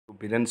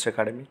बीरेन्स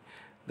academy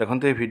देखो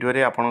ये video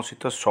रे आपन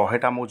सहित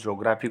 100टा मो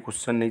ज्योग्राफी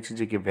क्वेश्चन नहीं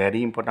जे कि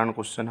वेरी इंपोर्टेंट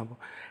क्वेश्चन हम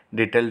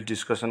डिटेल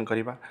डिस्कशन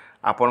करवा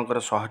आपणकर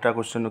 100टा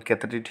क्वेश्चन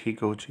केतटी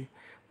ठीक होची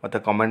मत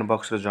कमेंट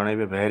बॉक्स रे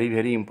जणैबे very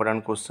very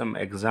important question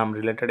exam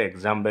related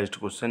exam based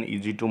question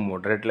easy to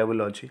moderate level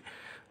अच्छी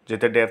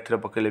जिते डेप्थ रे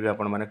पकेले भी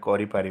आपण माने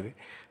करि पारिबे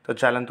तो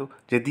चलतु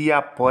जदि या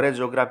परे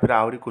ज्योग्राफी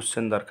आहरी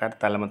क्वेश्चन दरकार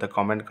ताले मते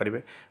कमेंट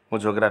करेंगे मो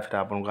ज्योग्राफी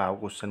आपको आउ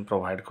क्वेश्चन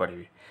प्रोवाइड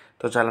करी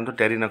तो चलतु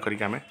डेरी न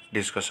करिक आमे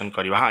डिस्कशन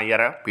करवा हाँ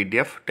यार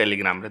पीडीएफ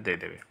टेलीग्राम रे दे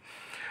देबे।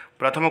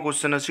 प्रथम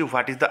क्वेश्चन अछि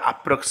what is the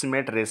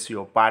approximate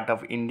ratio part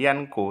of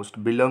Indian coast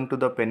belong to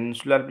the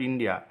peninsular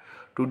India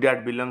to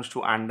that belongs to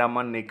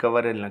Andaman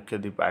Nicobar and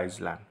Lakshadweep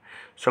island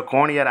सो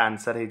कौन यार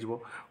आंसर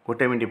हो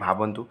गोटे मिनट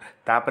भावतु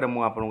तापर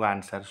मु आपको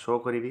आंसर शो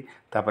करी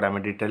तापर आम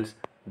डिटेल्स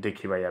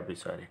देखा या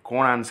विषय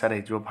कौन आंसर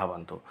हो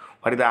भावतु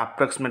what is the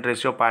approximate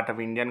ratio part of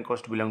Indian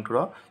coast belong to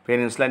the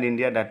peninsular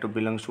India that two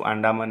belongs to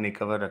Andaman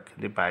Nicobar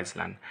Lakshadweep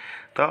island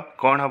तो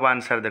कौन हम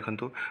आंसर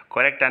देखु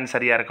करेक्ट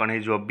आंसर यार कौन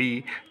हो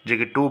बी जे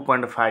कि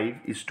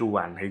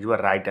 2.5:1 हो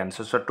right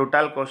answer so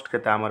total coast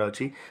केते हमर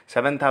अछि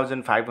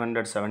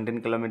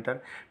 7517 किलोमीटर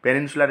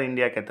पेनिनसुलर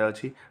इंडिया केते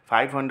अछि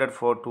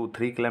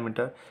 50423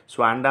 kilometre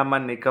so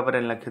Andaman Nicobar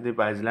and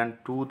Lakshadweep island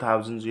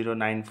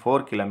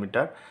 2094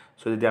 kilometre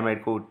so यदि आम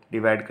को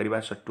डिवाइड करवा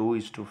सो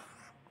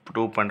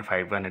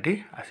 2:51 एटी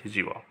आसी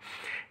जीवो।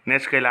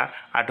 नेक्स्ट कहला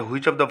at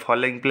which of the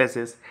following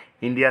places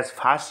India's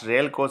fast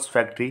rail coach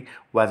factory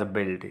was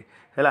built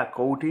है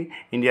कौटी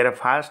इंडिया रे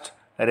फास्ट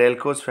रेल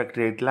कोच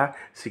फैक्ट्री होता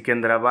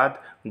सिकंदराबाद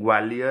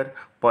ग्वालियर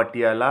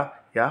पटियाला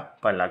या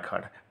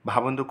पलाखड़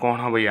भावतु कौन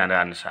हम यार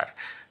आंसर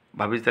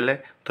भाविले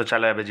तो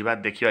चलो ए जा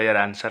देखिए यार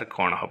आंसर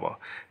कौन हम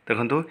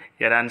देखो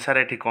यार आंसर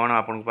ये कौन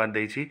आपन पास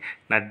देछि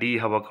ना डी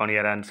हम कौन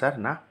यार आंसर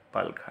ना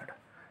पलखाड़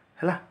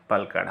है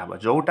पलकाड़ हम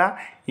जोटा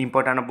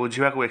इंपोर्टाट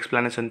बुझा को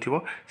एक्सप्लेनेशन थी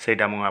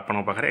सेटा मुझे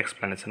आपन पाखे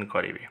एक्सप्लेनेशन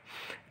करी।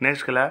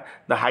 नेक्स्ट कला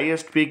the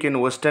highest peak in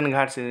western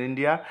Ghats in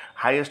India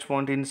highest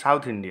point in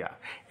south India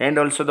and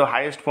also the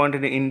highest point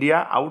in India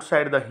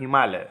outside the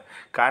Himalaya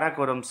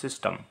Karakoram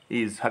system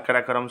is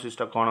Karakoram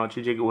system कौन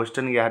अच्छी जे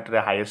वेस्टर्न घाट रे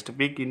हाईएस्ट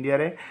पीक इंडिया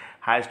रे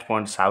highest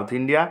point south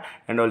India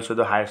and also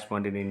the highest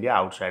point in India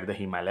outside the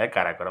Himalaya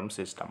Karakoram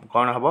system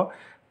कौन हम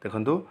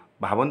देखु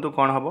भावतु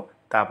कौन हम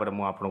तापर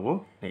मु आपको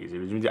नहीं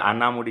जमी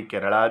आनामुडी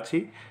केरला अच्छी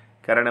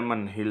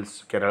कैराडमन हिल्स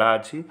केरला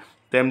अच्छी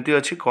तो एमती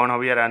अच्छी कौन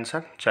हम यार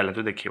आंसर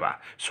चलते देखा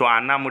सो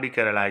आनामुडी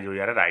केरला जो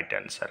यार राइट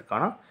आंसर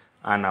कौन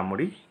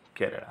आनामुडी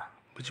केरला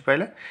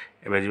बुझिपारे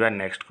एवं जा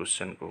नेक्स्ट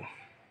क्वेश्चन को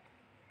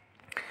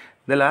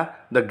देला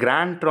द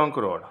ग्रैंड ट्रंक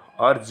रोड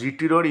और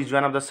GT road is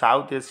one of the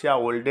south Asia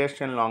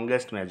oldest and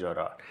longest major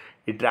road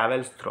it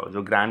travels throw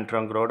जो ग्रैंड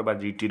ट्रंक रोड बा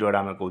जीटी रोड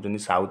आम कहते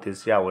साउथ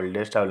एशिया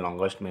ओल्डेस्ट और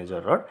लॉन्गेस्ट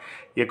मेजर रोड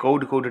ये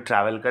Kaut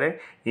travel करे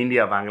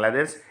India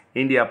Bangladesh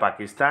India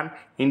Pakistan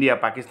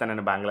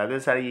and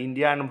Bangladesh और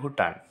India and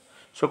Bhutan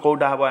सो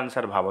कौटा हम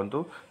answer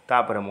भावतु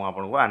तापर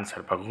मुझे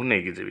आंसर पाक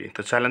नहीं जी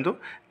तो चलतु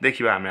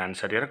देखा आम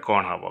आंसर यार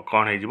कौन हम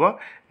कौन हो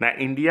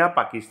इंडिया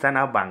पाकिस्तान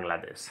और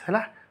बांग्लादेश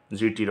है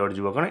जीटी रोड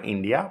जीव कौन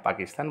इंडिया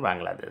पाकिस्तान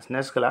बांग्लादेश।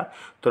 नेक्स्ट कला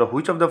तो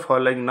which of the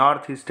following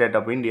north east state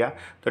of India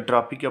the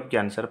tropic of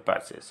cancer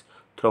passes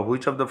तो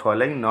which of the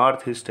following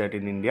north east state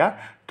in India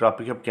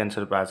tropic of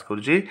cancer पास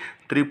करुच्ची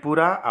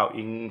त्रिपुरा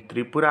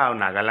आ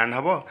नागालैंड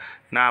हम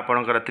ना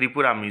आपणकर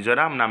त्रिपुरा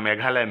मिजोराम ना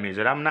मेघालय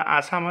मिजोराम ना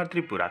आसाम और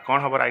त्रिपुरा कौन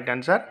हम राइट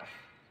आंसर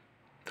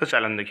तो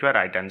चलन देखिए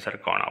राइट आंसर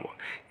कौन हम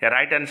या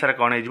राइट आंसर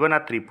कौन हो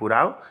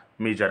त्रिपुरा और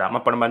मिजोराम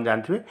आपण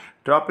जानते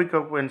ट्रॉपिक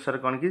ऑफ कैंसर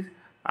कौन कि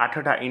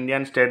 8टा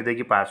इंडियन स्टेट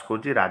देखिए पास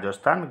कर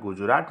राजस्थान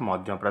गुजरात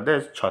मध्य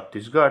प्रदेश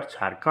छत्तीसगढ़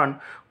झारखंड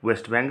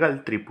वेस्ट बेंगल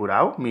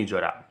त्रिपुरा और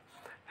मिजोराम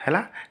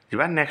है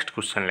जा नेक्स्ट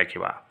क्वेश्चन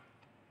लिखा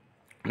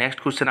नेक्स्ट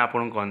क्वेश्चन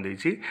आपन कौन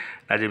देछि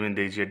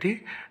जमी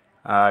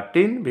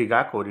टीन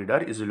भिगा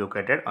corridor is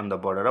located on the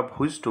border of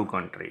which two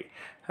country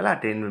है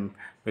टीन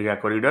भिगा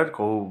कॉरिडोर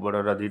कौ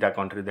बॉर्डर दुईटा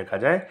कंट्री देखा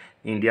जाए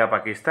India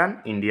Pakistan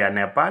India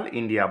Nepal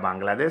India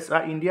Bangladesh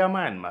और इंडिया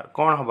म्यांमार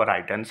कौन हम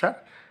राइट आंसर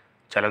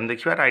चलो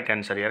देखिए राइट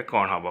आंसर यार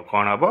कौन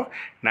हम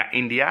ना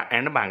इंडिया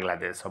एंड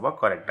बांग्लादेश हम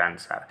करेक्ट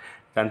आंसर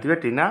जानते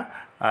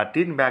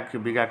टीन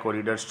भिगा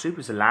corridor strip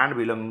is land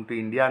belonging to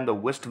India and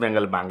the waste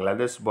Bengal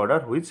Bangladesh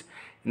border which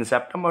in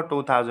September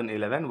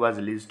 2011 was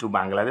leased to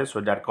Bangladesh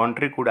so that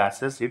country could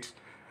access its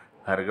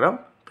hydrogram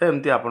तो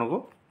एमती आपन को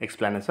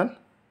एक्सप्लेनेशन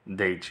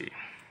देछि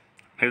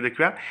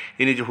देखिए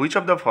इन is which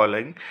of the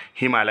following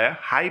Himalaya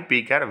high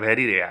peak are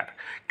very rare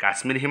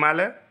Kashmir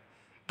Himalaya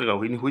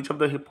तो in which of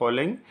the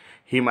following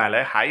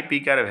Himalaya high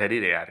peak are very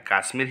rare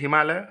Kashmir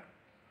Himalaya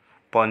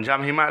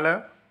Punjab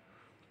Himalaya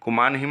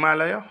Kuman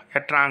Himalaya या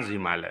trans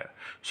Himalaya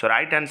सो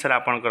right answer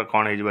आपनकर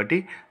कौन हो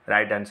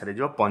राइट आंसर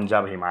हो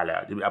पंजाब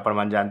हिमालय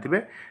आपण जानते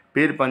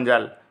पीर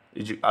पंजाल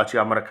अच्छी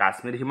आमर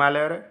काश्मीर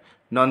हिमालय रे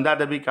नंदा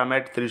देवी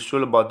कामेट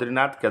त्रिशूल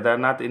बद्रीनाथ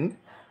केदारनाथ इन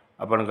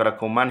आपनकर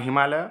Kuman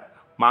Himalaya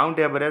mount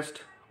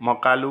Everest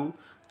Makalu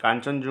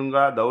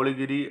Kanchenjunga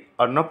Dhauligiri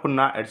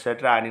Annapurna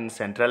etcetera and in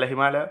central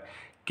Himalaya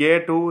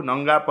K2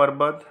 नंगा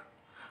पर्वत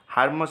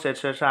हार्मोस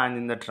etcetera and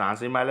in the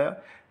trans Himalaya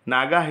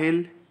Naga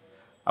हिल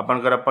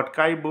आपनकर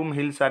Patkai boom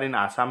hills are in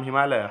Assam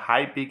Himalaya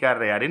high peak are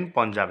rare in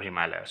Punjab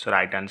Himalaya so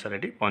right answer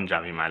eighty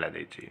Punjab Himalaya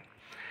देछि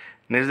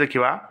नेक्स्ट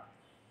देखिबा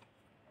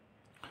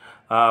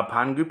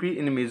फानगुपी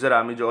इन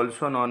Mizoram is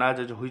also known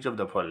as which of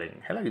the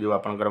following है जो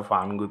आपनकर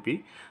फानगुपी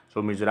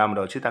सो मिजोराम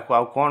रे अछि ताको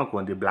आउ कोन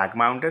कोंती black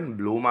mountain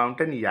blue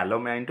mountain yellow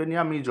mountain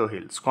या मिजो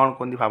हिल्स कोन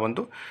कोंती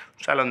भाबंतु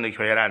चलन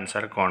देखियो यार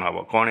आंसर कोन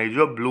हबो कोन हे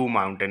जो ब्लू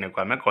माउंटेन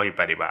को हमें कहि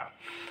परिबा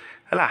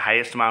हला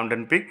highest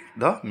mountain peak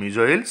the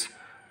Mizo hills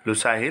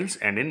लुसा hills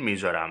and in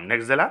Mizoram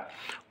next देला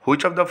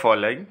which of the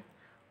following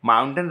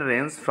mountain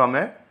range from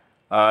A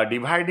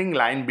dividing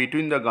line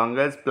between the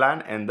Gangas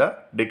plan and the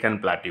Deccan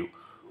plateau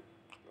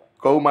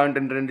कौ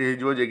माउंटेन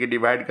रेंज हो जे कि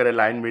डिवाइड करे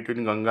लाइन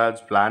बिटवीन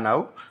गंगास प्लान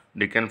आउ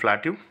Deccan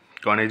plateau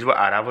कौन हो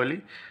Aravalli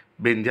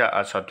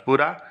Vindhya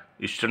Satpura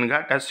eastern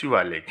घाट आ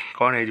शिवालिक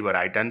कौन हो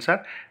राइट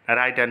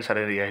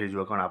आंसर या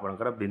हो कौन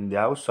आपंकर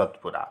विंध्या और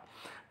सतपुरा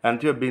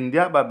जानते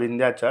विंध्या बा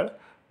विंध्याचल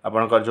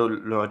आपंकर जो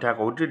यहाँ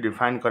कौटी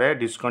डिफाइन करे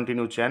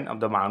discontinue chain of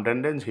the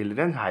mountain range hill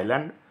range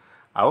highland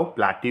आउ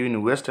plateau in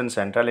waste and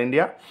central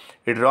India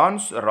it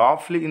runs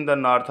रफली in the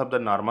north of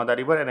the Narmada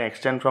river and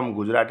extend from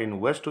Gujarat in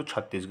waste to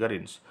Chhattisgarh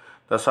in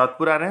the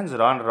Satpura range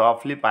run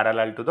roughly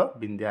parallel to the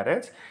Vindhya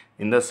range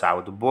in the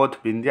south.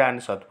 Both Vindhya and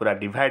Satpura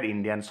divide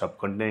Indian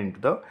subcontinent into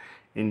the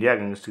India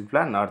Gangetic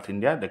Plain, North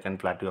India, Deccan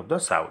Plateau of the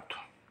south.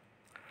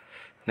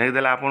 Next,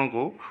 the आपन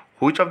को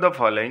which of the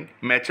following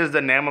matches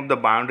the name of the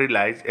boundary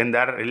lines in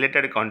their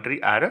related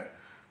country are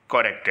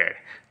corrected.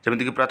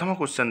 जमिति कि प्रथम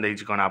question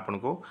देछि कोन आपन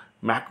को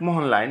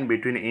McMahon line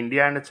between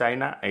India and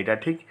China एटा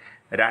ठीक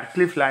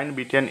Radcliffe line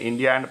between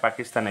India and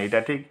Pakistan एटा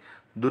ठीक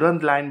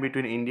दुरंत line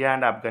between India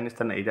and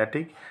Afghanistan एटा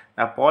ठीक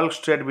ना Paul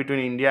straight between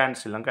India and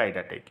Sri Lanka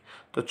एटा ठीक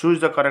तो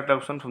choose the correct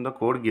option from the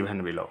code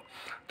given below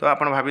तो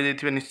आपण भाबी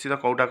देथिबे निश्चित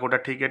कोटा कोटा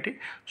ठीक एटी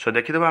सो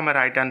देखि देबा हम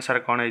राइट आंसर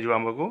कोन हे जो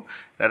हमको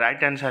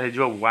राइट आंसर हे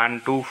जो 1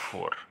 2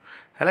 4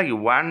 हैला कि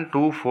 1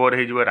 2 4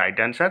 हे जो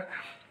राइट आंसर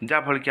जा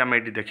फल कि हम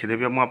एटी देखि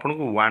देबे हम आपन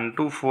को 1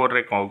 2 4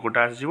 रे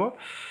कोटा आस जिवो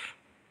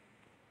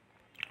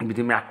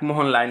बिथि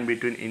McMahon line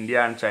between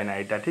India and China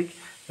एटा ठीक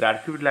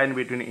Radcliffe line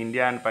between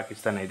India and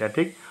Pakistan एटा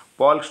ठीक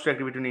Paul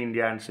straight between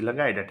India and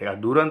Sri Lanka एटा ठीक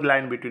दुरंत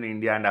line between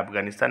India and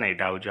Afghanistan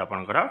एटा हो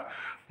आपनकर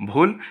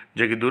भूल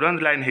जे कि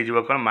दुरंत लाइन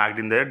हो कौन marked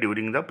in the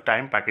during the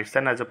time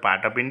Pakistan as a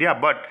part of India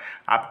but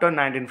after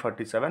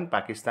 1947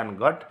 Pakistan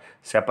gut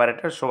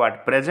separated so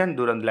at present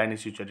दुरंत line is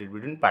situated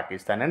between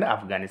Pakistan and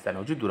Afghanistan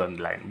हो दुरंत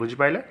line बुझी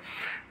पाइले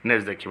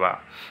नेक्स्ट देखिबा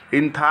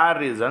इन Thar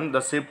reason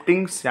the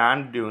shifting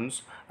sand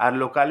dunes are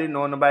locally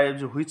known by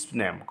which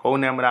name को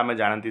name रे आमे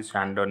जानती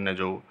sand done ने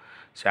जो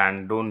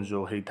सैंडोन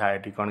जो होता है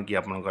ये कौन कि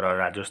आपंकर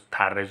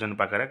राजस्थान रिजन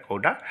पाखे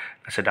कौटा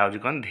से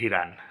कौन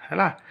धीरान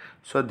है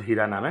सो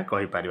धीरान आम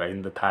कहीपर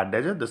in the Thar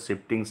desert the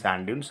shifting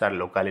sand dunes are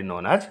locally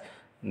known as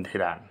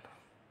धीरान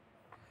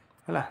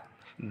है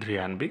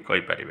धीरान भी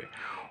कहीपर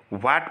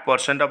what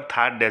percent of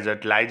Thar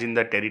desert lies in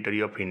the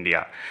territory of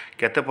India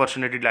केते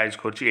परसेंट लाइज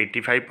कर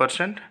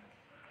 85%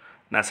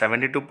 ना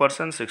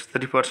 72%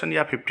 63%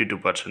 या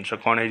 52% सो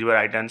कौन हो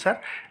राइट आंसर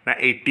ना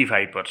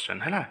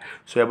 85% है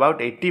so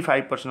about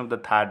 85% of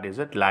the Thar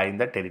desert lie in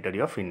the territory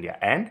of India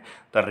and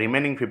the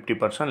remaining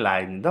 50%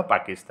 lie in the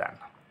Pakistan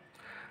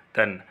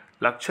then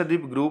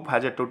Lakshadweep group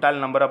has a total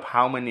number of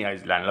how many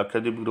island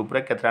Lakshadweep group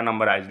रे केतना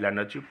number island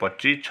अछि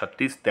 25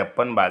 36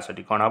 53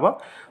 62 कौन हम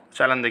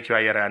चलन देखिए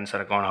यार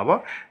आंसर कौन हम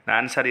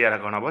आंसर यार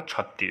कौन हम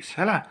 36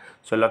 है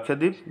सो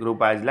Lakshadweep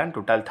group island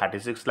total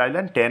 36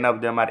 island 10 of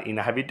them are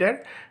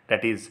inhabited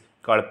that is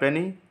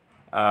Kalpeni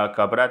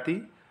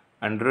कबराती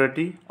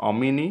अंड्रोटी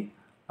Amini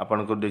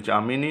अपन को देखिए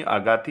अमिनी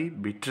अगाती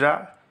बिट्रा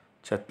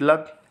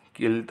चतलत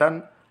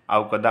किल्तन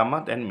आउ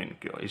कदामत एंड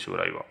मिनक्यो इशू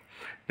रहिबो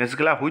नेक्स्ट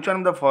गला which one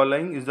of the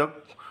following is the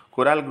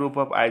Koral group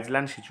of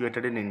island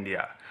situated in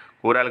India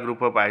Koral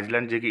group of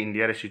island जे कि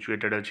इंडिया रे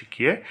सिचुएटेड अछि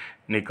किए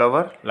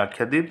निकोबर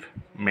लक्षद्वीप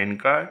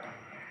मेनका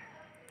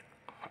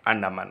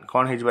अंडमान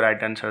कौन हो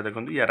राइट आंसर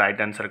देखो या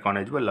राइट आंसर कौन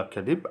हो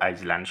लक्षद्वीप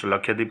आइलैंड सो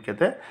लक्षद्वीप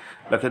केते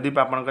लक्षद्वीप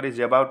आपनकर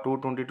is about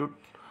 220 to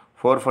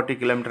 440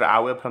 kilometre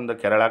away from the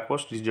Kerala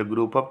coast is a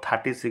group of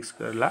 36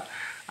 Kerala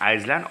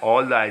island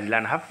all the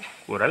island have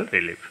coral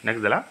relief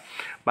next दला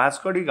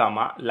Vasco D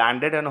gamma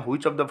landed on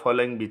which of the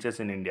following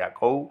beaches in India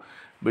को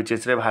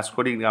beaches रे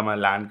Vasco D gamma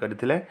land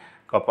करथिले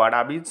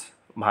कपाड़ा बीच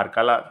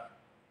भारकाला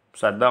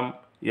सदम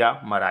या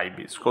मराई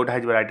बीच code है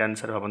right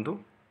answer भावंतु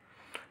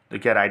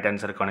देखिए right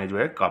answer कौन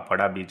है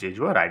कपड़ा बीच is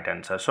right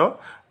answer so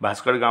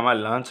Bhaskar gamma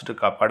launched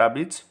कपड़ा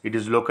बीच it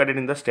is located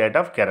in the state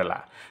of Kerala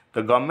the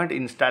government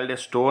installed a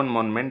stone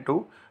monument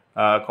to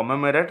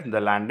commemorate the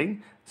landing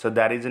so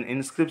there is an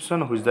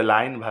inscription which the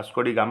line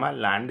Vasco da Gama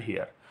land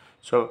here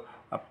so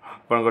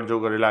आपनकर जो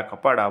करेला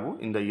कपड़ा Abu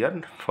in the year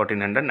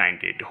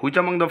 1498 which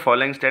among the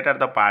following state are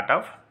the part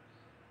of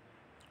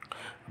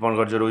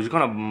आपनकर जो रोज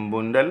कोन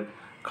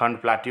Bundelkhand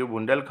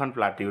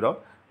plateau रो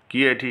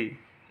की एठी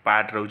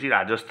part रोची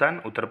Rajasthan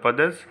Uttar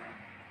Pradesh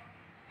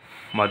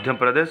Madhya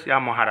Pradesh या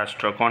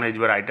महाराष्ट्र कौन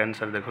है राइट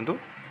आंसर देखो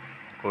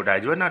कोटा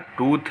है ना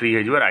 2 3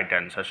 है right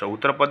answer so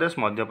Uttar Pradesh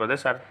Madhya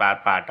Pradesh are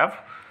part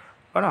of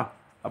कौन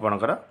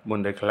आपणकर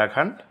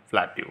बुंदेलखंड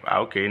प्लाट्यू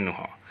आउ कई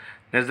नुह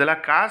नेक्स्ट देला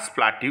कास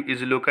plateau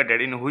is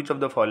located in which of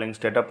the following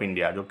state of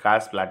India. जो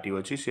कास प्लाट्यू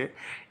अच्छी से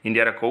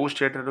इंडिया रो कौ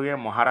स्टेट रे रुहे,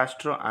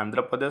 महाराष्ट्र,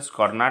 आंध्र प्रदेश,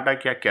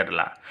 कर्नाटक या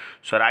केरला।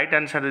 सो राइट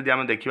आंसर यदि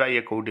आम देखा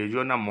ये कौटे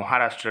जो ना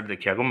महाराष्ट्र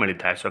देखा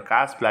मिलता है। सो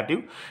कास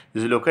plateau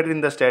is located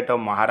in the state of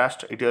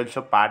Maharashtra. It is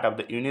also part of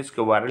the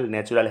UNESCO world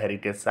natural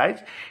heritage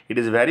site. It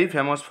is very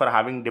famous for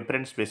having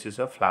different species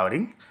of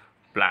flowering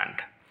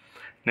plant.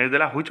 Next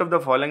देला which of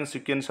the following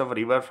sequence of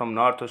river from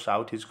north to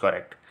south is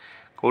correct.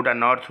 कौटा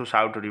north to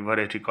south river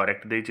ये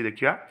correct देछि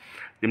देखिया,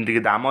 जमती कि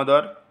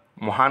दामोदर,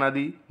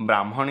 महानदी,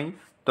 ब्राह्मणी,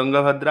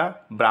 तुंगभद्रा,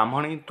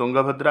 ब्राह्मणी,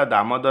 तुंगभद्रा,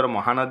 दामोदर,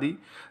 महानदी,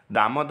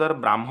 दामोदर,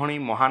 ब्राह्मणी,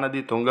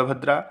 महानदी,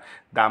 तुंगभद्रा,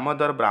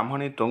 दामोदर,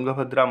 ब्राह्मणी,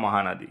 तुंगभद्रा,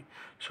 महानदी।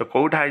 सो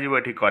कौटा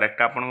हो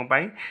correct आपण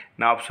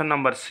ना option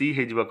number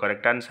C हो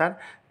करेक्ट आंसर।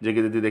 जे कि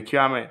यदि देखिए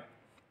आम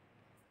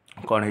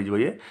कौन हो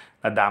ये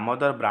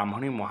दामोदर,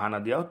 ब्राह्मणी,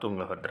 महानदी और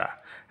तुंगभद्रा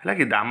है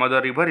कि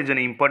Damodar river is an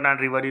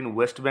important river in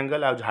waste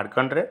Bengal और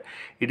झारखंड रे।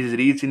 It is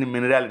rich in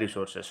mineral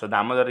resources. So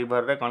Damodar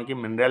river रे कौन कि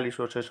मिनरल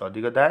रिसोर्सेस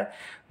अधिक था।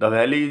 The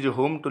valley is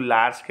home to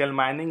large scale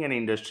mining and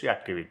industry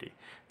activity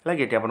है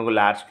कि आपको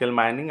लार्ज स्केल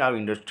माइनिंग और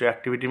इंडस्ट्री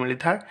एक्टिविटी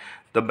मिलता है।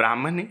 The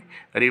Brahmani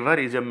river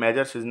is a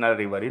major seasonal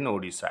river in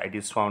Odisha. It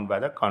is found by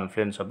the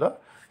Confluence of the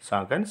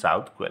south and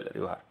south coil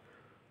river.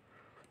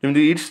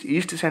 जमी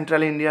east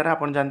central India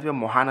आप जानते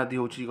महानदी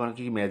हूँ कौन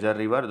कि major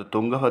river.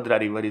 Tungabhadra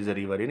river is a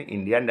river in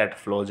India that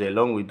flows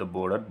along with the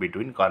border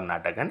between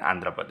Karnataka and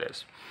Andhra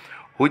Pradesh.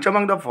 Which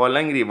among the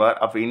following river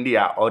of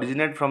India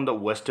originate from the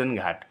western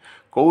घाट।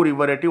 कौ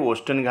river ये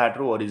western घाट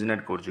रू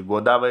originate कर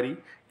गोदावरी,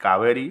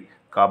 कावेरी,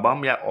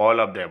 कबम या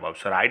all of the above.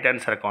 So right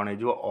answer कौन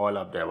है all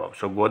of the above.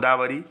 So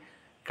Godavari,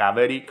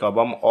 Kaveri,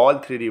 कबम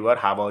all three river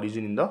have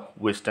origin in the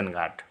western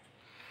Ghat.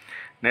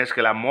 Next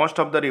कहला most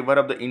of the river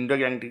of the Indo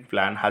Gangetic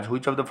plan has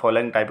which of the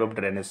following type of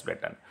drainage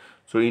pattern.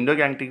 So Indo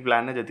Gangetic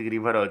plan में जी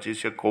river अच्छी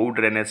से कौ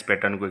drainage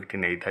pattern को एक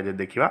नहीं था।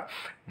 देखा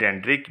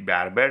डेंड्रिक,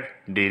 बारबेड,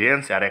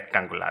 डिरेन्स या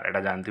रेक्टांगुलर एटा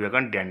जानते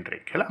कौन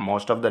डेंड्रिक है।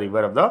 Most of the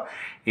river of the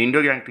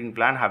Indo Gangetic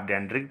plan have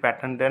डेंड्रिक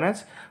pattern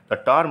drainage.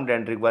 The term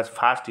डेंड्रिक was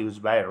first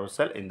used by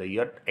Rosell in the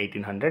year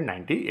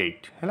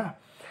 1898 है।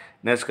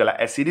 नेक्स्ट कहला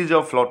ए series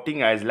of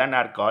floating island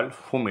are called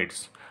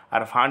फुमिट्स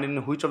are found in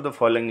which of the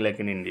following lake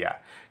in India.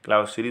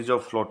 Clough series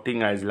of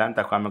floating island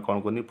ताको आम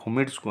कौन कहते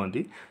फुमिट्स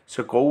कहते।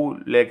 से कौ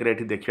lake रे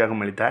देखा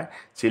मिलता है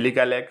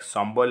चिलिका लेक,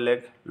 संबल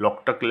लेक,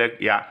 लोकटक लेक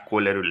या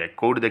कोलेरू लेक।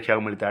 कौट देखा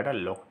मिलता है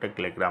लोकटक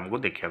लेक आमको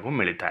देखा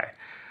मिलता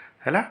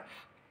है।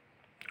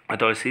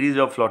 तो series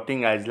of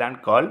floating island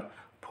called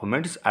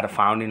फुमिट्स are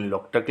found in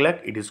Loktak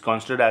lake. It is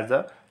considered as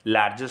the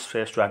largest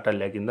fresh water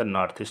lake in the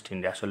north east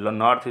India. So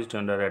north east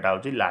India एटा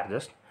हूँ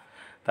लार्जेस्ट।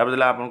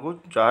 तापर आपको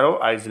चारो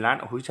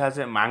island which has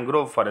a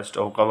mangrove forest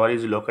cover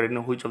is located in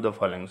which of the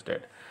following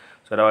state.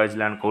 चारो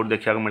island Kaut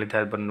देखा मिलता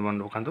है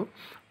मन रखु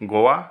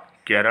गोवा,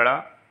 केरला,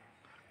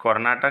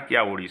 कर्नाटक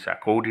या ओडिशा।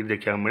 कौटी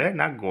देखा मिले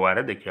ना गोवा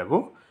रे देखा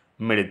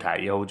मिलता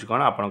है। ये हूँ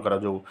कौन आपंकर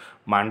जो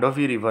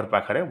मांडवी रिवर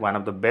पाखे one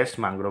of the best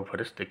mangrove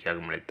forest देखा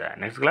मिलता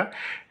है। नेक्स्ट गला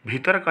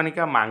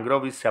Bhitarkanika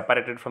mangrove is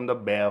separated from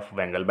the bay of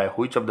Bengal by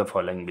which of the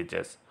following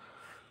beaches.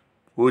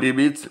 Puri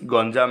बीच,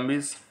 गंजाम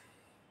बीच,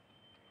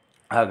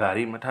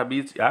 घारीमठा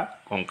बीच या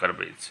कोंकर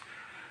बीच।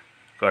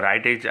 तो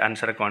राइट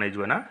आंसर कौन है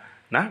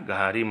ना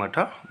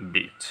घारीमठा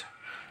बीच।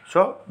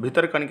 सो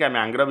Bhitarkanika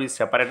mangrove is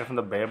separated from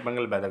the bay of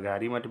Bengal by the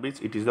घारीमठा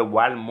beach. It is the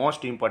world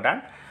most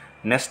important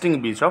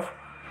nesting beach of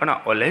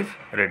olive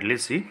Ridley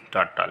sea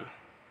turtle.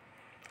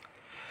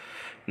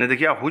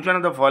 देखिए which one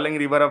of the following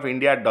river of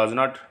India does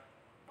not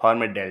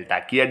form A delta.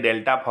 किए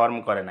delta form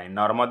करे ना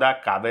नर्मदा,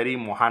 कावेरी,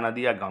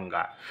 महानदी या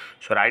गंगा।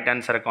 सो right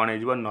answer कौन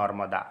है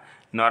नर्मदा।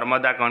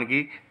 नर्मदा कौन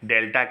की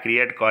delta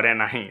create करे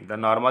नहीं। The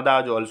Narmada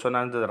is also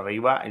known the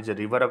river is a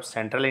river of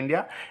central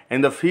India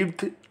and the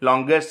fifth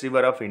longest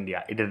river of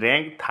India. It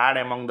rank third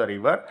among the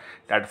river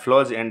that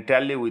flows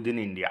entirely with in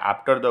India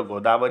after the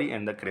Godavari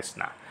and the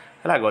Krishna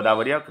है।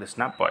 गोदावरी और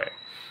कृष्णा पड़े।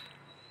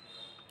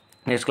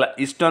 Next class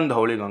eastern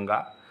Dhauli Ganga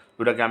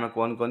जोटा कि आम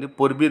कौन कहते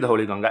पूर्वी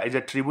Dhauli Ganga is a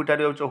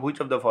tributary of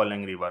which of the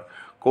following river.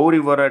 कौ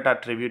रिवर एटा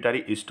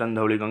tributary eastern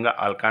Dhauli Ganga,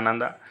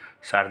 Alaknanda,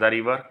 Sharda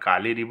river,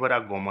 काली रिवर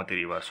और गोमती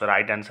रिवर। सो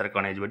राइट आंसर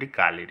कौन है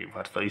काली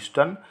रिवर। तो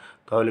ईस्टर्न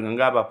धौली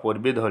गंगा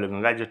पूर्वी Dhauli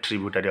Ganga is a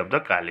tributary of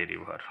the Kali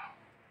river.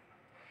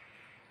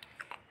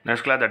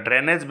 Next class the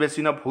drainage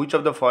basin of which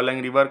of the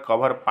following river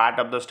cover part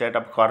of the state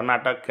of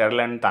Karnataka,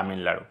 Kerala and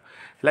Tamil Nadu.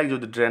 Like जो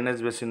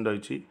drainage basin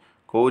रही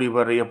कौ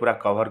river ये पूरा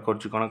cover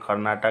कर कौन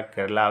कर्नाटक,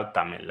 केरला और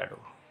Tamil Nadu.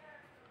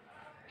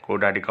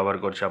 कौटा cover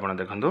कर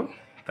देखो। तो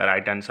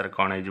राइट आंसर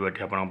कौन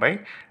है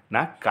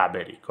ना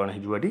कावेरी। कौन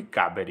है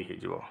कावेरी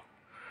हो।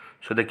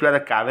 सो देखिए the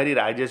Kaveri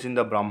rises in the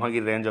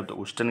Brahmagiri range of the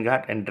eastern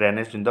Ghat and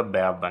drainage in the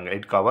bay of Bengal.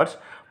 It covers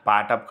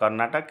part of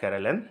Karnataka,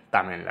 Kerala and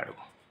Tamil Nadu.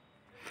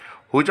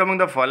 Which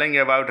among the following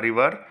about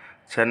river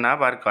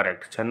Chenab are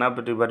correct. Chenab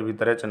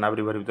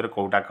river भितर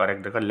कौटा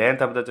correct देख।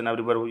 Length of the Chenab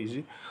river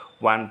is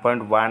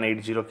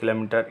 1.180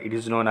 kilometre. It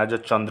is known as a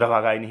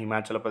Chandrabhaga इन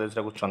हिमाचल प्रदेश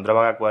को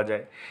चंद्रभागा कह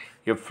जाए।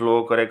 ये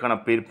flow करे कौन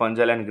पीर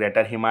Panjal and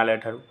greater Himalaya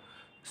ठारू।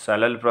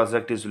 Salal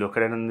project is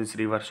located in this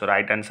river. So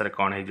right answer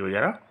कौन है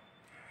यार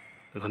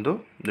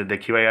देखो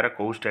देखा यार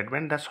कौ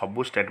स्टेटमेंट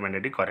सब स्टेटमेंट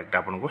ये करेक्ट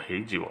आपको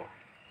हो।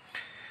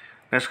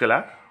 नेक्स्ट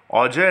कला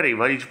Ajay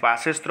river is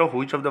passes through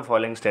which of the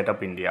following state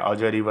of India.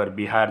 Ajay river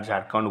Bihar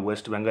Jharkhand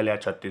waste Bengal या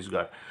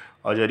छत्तीसगढ़।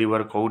 अजय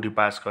रिवर कौटी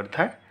पास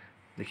करता है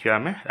देखिए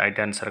आम राइट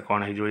आंसर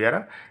कौन है यार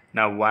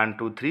ना 1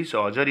 2 3।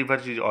 सो अजय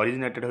रिवर इज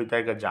ओरिजिनेटेड होता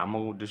है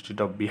Jammu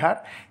district of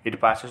Bihar. It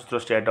passes through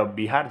state of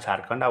Bihar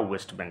Jharkhand और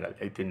वेस्ट बेंगल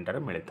ये तीन टार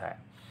मिलता है।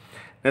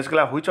 नेक्स्ट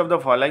कला which of the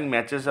following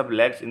matches of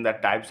legs in the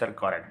types are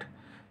correct.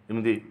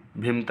 जमी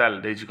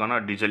भीमताल देखिए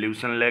कौन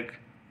डिसोल्यूशन लेग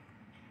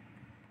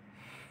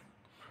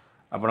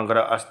आपणकर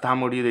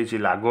अस्थामुड़ी देछि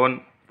लागोन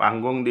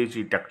पांगोंग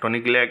देछि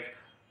टेक्टोनिक लेग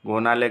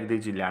गोना लेग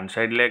देछि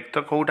लैंडसाइड लेग।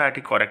 तो कौटा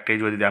ये करेक्ट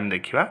हो आम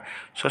देखा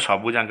सो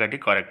सबू जाक ये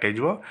करेक्ट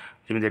हो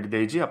जमी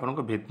देछि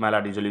आपको भीतमाला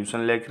डिसोल्यूशन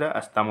लेग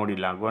अस्थामुड़ी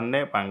लागोन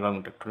ने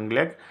पांगोंग टेक्टोनिक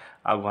लेग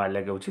आ गोना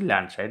लेग हो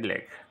लैंडसाइड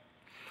leg.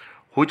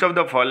 Which of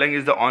the following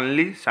is the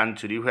only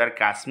century where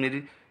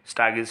Kashmir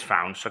stag is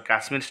found. So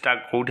Kashmir stag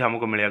कौटी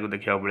हमको मिलने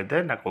देखा मिलता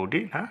है ना कौटी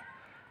ना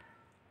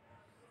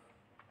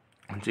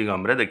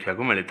चिगम देखा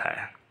मिलता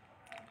है।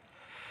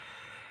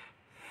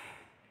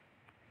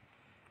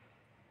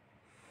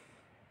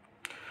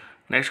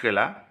 नेक्स्ट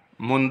कहला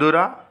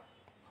मुंदुरा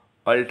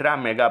ultra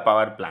mega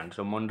power plant.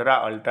 So Mundra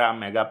ultra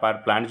mega power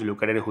plant is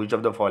located which of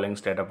the following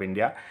state of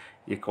India.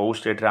 ये कौ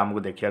स्टेट रे हमको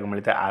देखा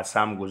मिलता है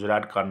आसाम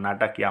गुजरात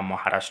कर्नाटक या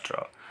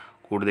महाराष्ट्र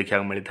कौट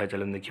देखा मिलता है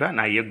चलो देखा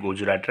ना ये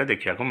गुजरात रे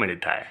देखा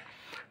मिलता है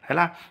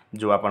है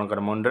जो आपंकर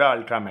Mundra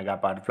ultra mega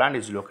power plant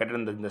is located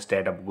in the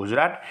state of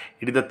Gujarat.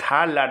 It is the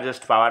third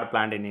largest power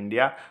plant in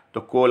India.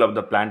 The coal of the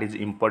plant is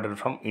imported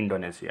from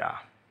Indonesia.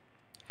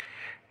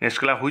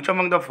 Next कला which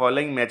among the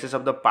following matches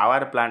of the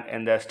power plant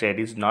in the state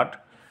is not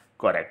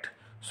correct.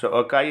 So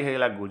acai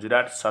है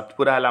गुजरात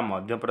सतपुरा है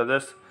मध्य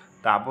प्रदेश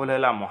दापोल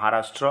है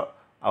महाराष्ट्र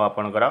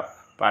आपणकर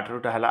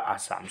पाटरुटा है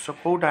आसाम। सो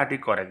कौटा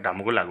correct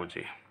आमको लगुच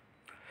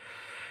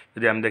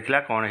यदि आम देखला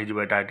कौन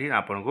होटी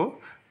आपन को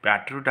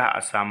पाटरू टू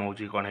आसाम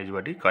हूँ कौन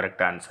हो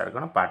करेक्ट आंसर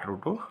कौन पाटरू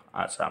to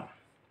Assam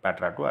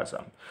पाटरा to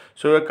Assam.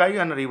 So एकाई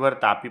on river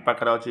Tapi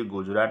पाखर अच्छी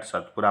गुजरात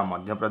सतपुरा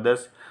मध्य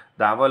प्रदेश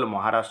दावल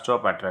Maharashtra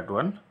पाटरा to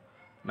an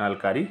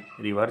Nalkari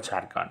river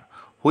Jharkhand.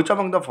 Which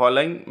among the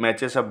following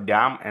matches of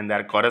dam and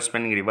there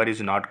corresponding river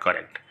is not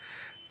correct.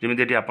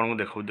 जमी आपको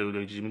देखा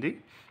जमी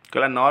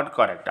कहला नॉट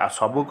करेक्ट आ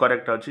सबू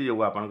करेक्ट अच्छी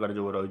जो आपंकर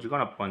जो रही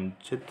कौन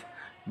पंचित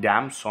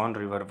डैम सोन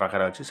रिवर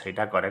पाखे अच्छी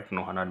सहीटा करेक्ट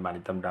नुह नट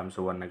मानितम डैम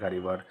सुवर्णरेखा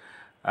रिवर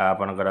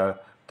आपणकर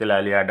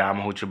तिलालिया डैम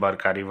हूँ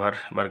बरका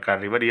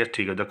रिवर ये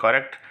ठीक है तो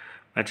करेक्ट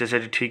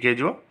मैचेस ठीक है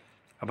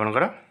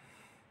आपणकर।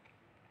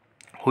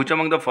 Which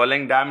among the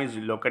following dam is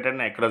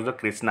located across the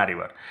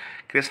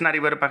Krishna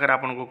river पाखे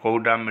आपको कौ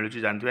डैम मिलूँ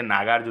जानते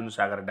नागार्जुन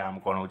सागर डैम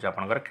कौन हो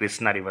आपणकर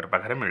कृष्णा रिवर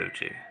पाखे मिलूँ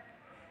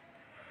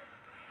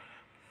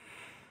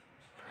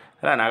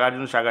है।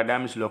 Nagarjuna Sagar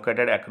dam is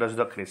located across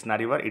the Krishna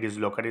river. It is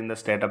located in the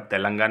state of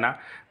Telangana.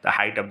 The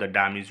height of the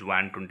dam is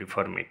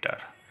 124 metre.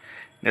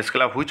 Next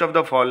कला which of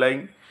the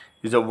following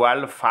is the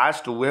world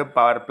fast wave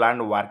power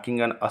plant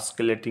working on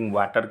oscillating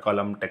water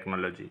column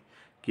technology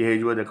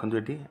किए हो देखो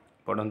ये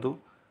पढ़ु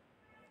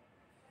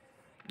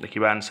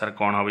देखिए answer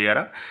कौन हम यार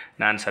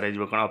ना आंसर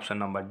हो कौन ऑप्शन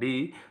नंबर डी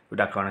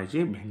जोटा कौन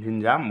है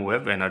भिंजाम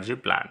वेव एनर्जी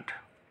प्लांट।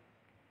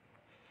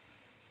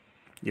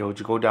 ये हूँ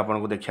कौटी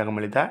आपको देखा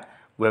मिलता है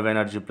वेव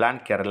एनर्जी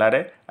प्लांट केरला रे।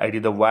 It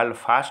is the world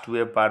fast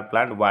wave power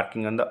plant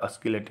working on the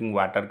oscillating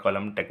water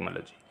column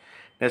technology.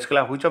 Next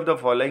कला which of the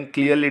following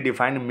clearly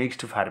defined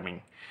mixed farming.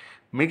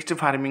 Mixed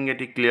farming ये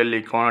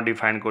clearly कौन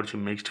डिफाइन कर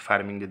mixed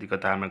farming यदि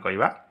कथा आम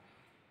कहवा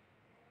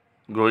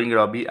growing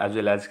rabi as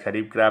well as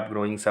kharif crop,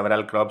 growing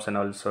several crops and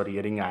also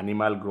rearing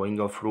animal, growing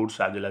of fruits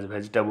as well as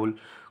vegetable,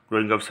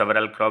 growing of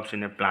several crops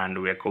in a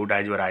planned way। कौटा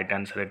is right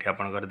answer ये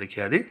आपंकर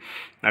देखिए दी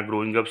ना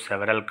growing of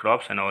several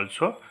crops and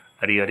also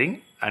rearing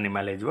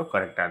animal is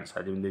correct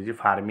answer. जमी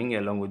farming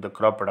along with the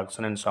crop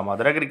production and some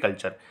other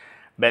agriculture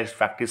best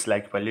practice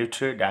like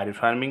poultry diary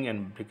farming and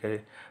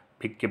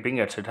pig keeping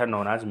etc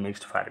known as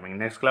mixed farming।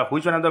 Next class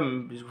which one of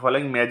the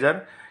following major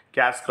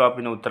cash crop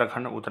in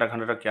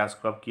Uttarakhand cash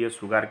crop किए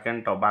sugar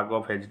cane tobacco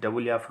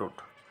vegetable या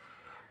fruit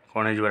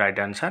कौन हो right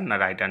answer ना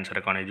right answer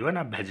कौन हो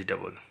ना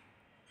vegetable.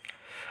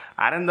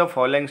 Are N the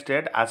following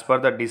state as per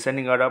the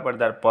descending order पर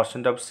the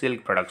percent of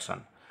silk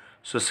production.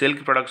 So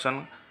silk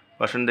production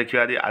percent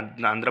देखिए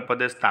आंध्र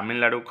प्रदेश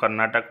तमिलनाडु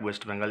कर्नाटक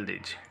वेस्ट बेंगल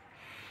देछि।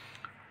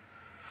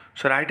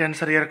 सो राइट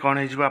आंसर यार कौन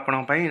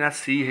हो ना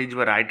सी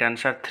हो राइट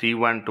आंसर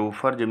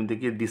 3124।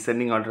 जमीक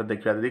डिसेंडिंग ऑर्डर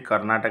देखा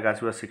कर्नाटक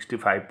आसो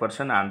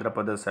 65%, आंध्र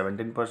प्रदेश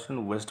 17%,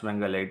 वेस्ट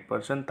बेंगल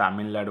 8%,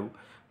 तमिलनाडु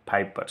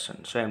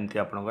 5%। सो एमती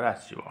आपंकर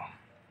आसो।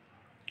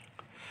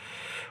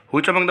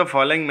 Which among the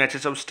following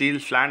matches of steel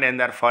plant and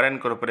there foreign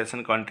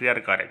corporation country are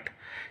correct.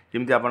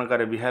 जमी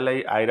आपंकर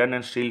बिहालाई iron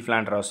and steel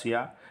plant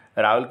Russia,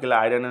 Rourkela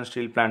iron and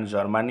steel plant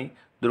Germany,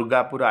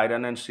 Durgapur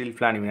iron and steel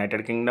plant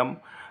United kingdom,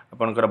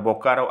 आपंकर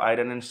Bokaro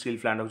iron and steel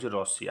plant हूँ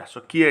Russia. सो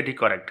किए ये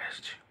correct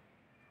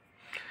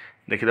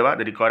देखीदे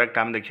यदि correct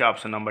आम देखिए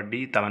option number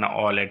D तमाने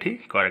all ये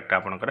करेक्ट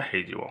आपंकर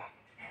हो।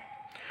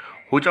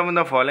 Which among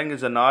the following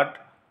is not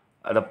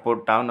the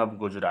port town of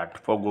Gujarat.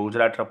 For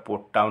Gujarat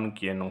port town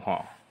किए नुह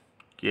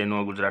किए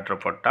नुह गुजरात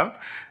पट टाउन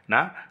ना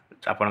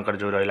आपणकर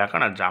जो रहा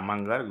कौन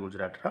जामनगर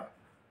गुजरात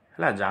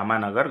है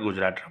जामनगर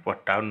गुजरात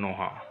पट टाउन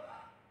नुह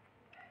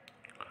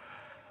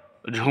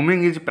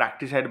झूमिंग is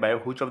प्रैक्टिसाइड by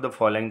which of the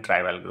following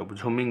tribal group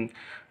झूमिंग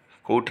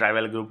को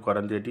ट्राइबल ग्रुप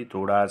करती ये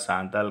तोड़ा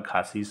सांताल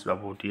खासीस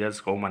भूटियस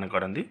कौ मैंने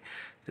करती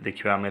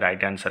देखिए आम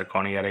राइट आंसर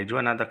कौन यार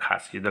हो ना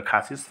द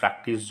खासीस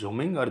प्रैक्टिस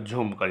झूमिंग और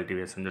झूम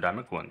कल्टिवेशन जो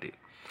आम कहते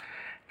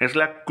next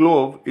La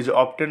clove is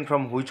obtain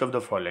from which of the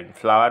following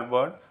flower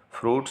bird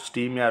fruit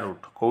steam या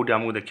रूट कौटी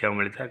आमको देखा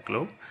मिलता है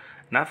क्लोव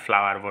ना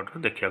फ्लावर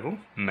बर्ड देखा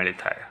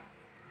मिलता है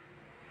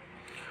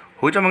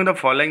which among the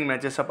following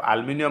matches of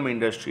aluminium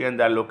industry and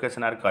the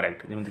location are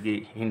correct जमीन कि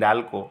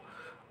हिंडाल्को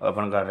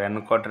अपन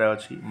रेनकोट रे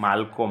अच्छी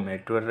मालको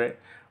मेटोर रे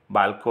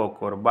बाल्को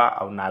कोरबा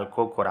और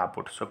नाल्को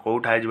कोरापुट सो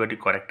कौटा है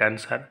करेक्ट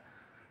आंसर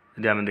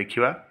यदि आम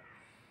देखा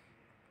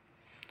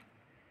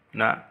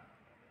ना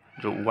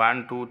जो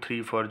 1 2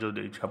 3 4 जो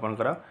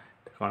आपंकर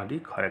कौन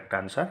करेक्ट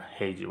आंसर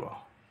हो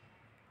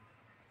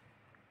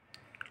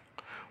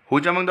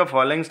which among the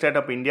following state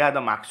of India the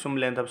maximum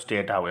length of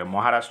state highway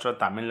Maharashtra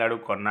Tamil Nadu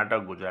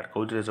Karnataka Gujarat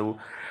कौन सब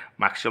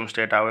मैक्सिमम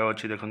स्टेट हाईवे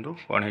अच्छी देखो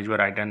कौन हो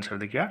राइट आंसर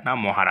देखिए ना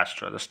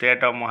Maharashtra the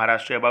state of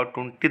Maharashtra about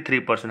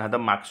 23% है the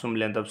maximum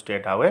length of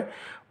state highway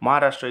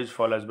Maharashtra is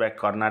follows bye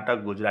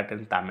Karnataka Gujarat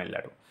and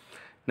Tamil Nadu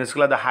next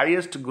the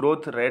highest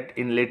growth rate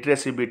in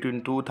literacy between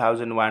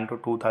 2001 to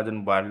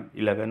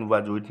 2011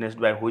 was witnessed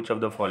by which of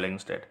the following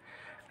state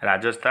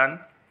Rajasthan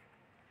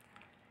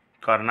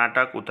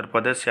Karnataka Uttar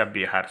Pradesh या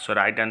बिहार सो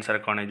right answer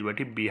कौन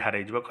है बिहार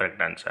हो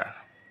correct answer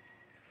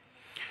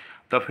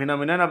the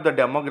phenomenon of the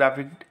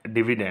demographic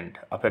dividend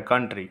of a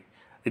country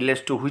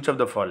relates to which of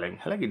the following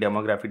है कि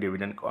demographic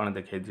dividend कौन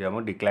देखिए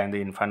हम decline the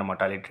infant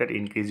mortality rate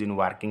increase in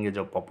working as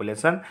of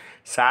population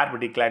sharp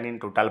decline in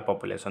total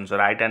population so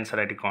right answer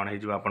ये कौन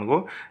हो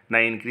आपको ना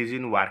increase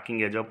in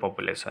working as of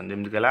population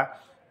जमीक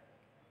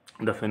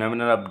the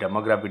phenomenon of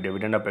demographic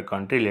dividend of a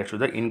country leads to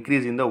the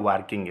increase in the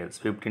working age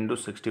 15 to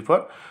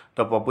 64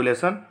 the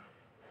population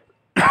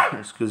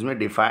excuse me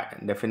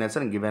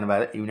definition given by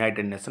the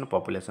United Nations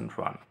Population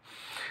Fund.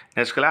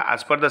 Next class,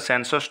 as per the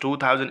census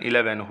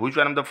 2011 which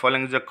one of the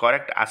following is the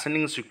correct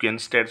ascending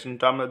sequence states in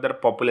terms of their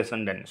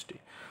population density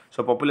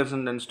so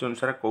population density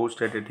अनुसार को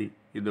state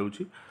ये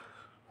दूसरी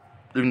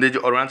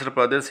अरुणाचल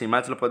प्रदेश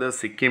हिमाचल प्रदेश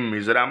सिक्किम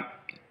मिजोराम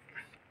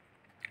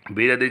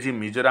बीरे देखिए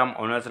मिजोराम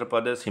अरुणाचल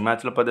प्रदेश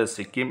हिमाचल प्रदेश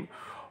सिक्किम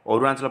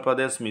अरुणाचल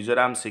प्रदेश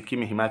मिजोराम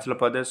सिक्किम हिमाचल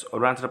प्रदेश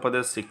अरुणाचल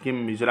प्रदेश सिक्किम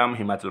मिजोराम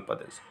हिमाचल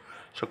प्रदेश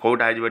सो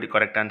कौटा है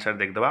correct answer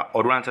देखा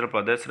अरुणाचल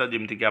प्रदेश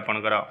जमीक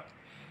आपंकर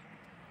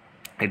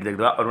ये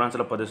देखा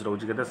अरुणाचल प्रदेश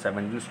रोचे के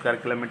 17 स्क्वायर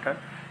किलोमीटर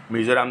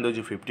मिजोराम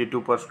रोचे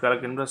 52 पर स्क्वायर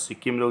किलोमीटर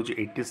सिक्किम रोचे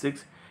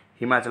 86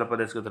 हिमाचल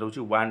प्रदेश के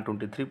रोचे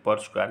 123 पर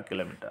स्क्वायर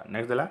किलोमीटर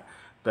नेक्स्ट है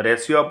the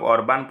ratio of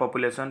urban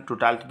population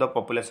total two the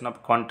population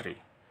of country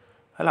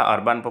है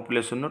urban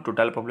population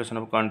total population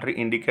of country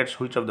indicates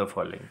which of the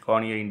following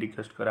कौन ये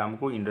इंडिकेट करे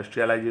हमको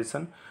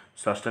इंडस्ट्रियलाइजेशन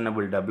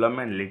सस्टेनेबल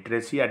डेवलपमेंट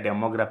लिटरेसी या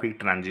डेमोग्राफिक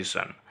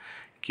ट्रांजिशन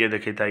किए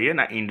देखता है ये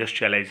ना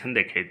इंडस्ट्रियलाइजेशन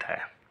देखता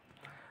है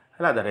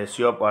the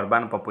ratio of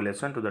urban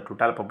population to the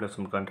total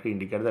population of country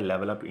indicate the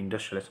level of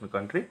industrialisation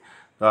country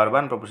the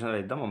urban population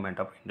is the movement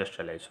of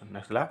industrialisation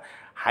next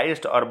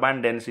highest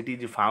urban density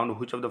is found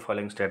which of the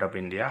following state of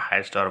India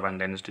highest urban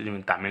density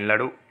जमीन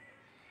Tamil Nadu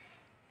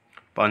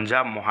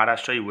Punjab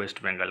Maharashtra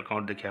waste Bengal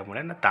कौन देखा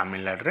मिले ना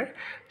तमिलनाडु रे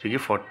जी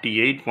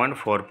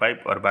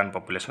 48.45 urban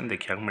population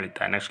देखा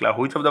मिलता है next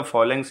which of the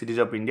following cities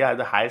of India has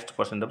the highest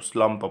percent of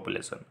slum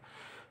population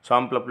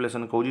slum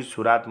population कौन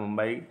सूरत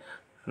मुंबई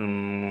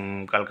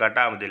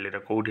कलकाता और दिल्ली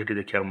कौटी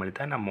देखा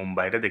मिलता है ना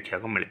मुंबई रे देखा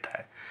मिलता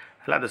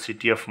है द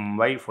सिटी ऑफ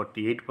मुंबई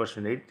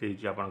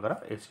 48% आपंकर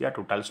Asia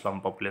total slum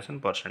population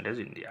percentage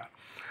India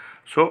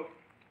so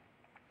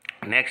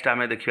next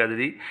आम देखा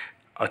दीदी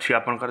अच्छी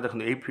आपंकर देखो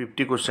ये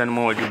 50 क्वेश्चन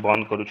मुझे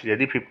बंद करुँच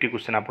यदि 50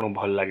 क्वेश्चन आपको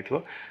भल लगी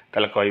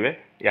ताल कहे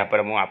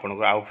यापर मुझे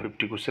आपको आउ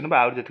 50 क्वेश्चन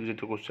आउ जी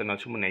क्वेश्चन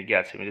अच्छी मुझे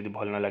आसमी जब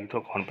भल न लगी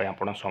कौन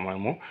आप समय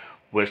मुझे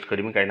वेस्ट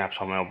करी कहीं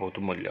समय बहुत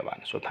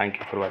मूल्यवान so thank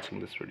you for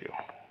watching this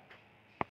video.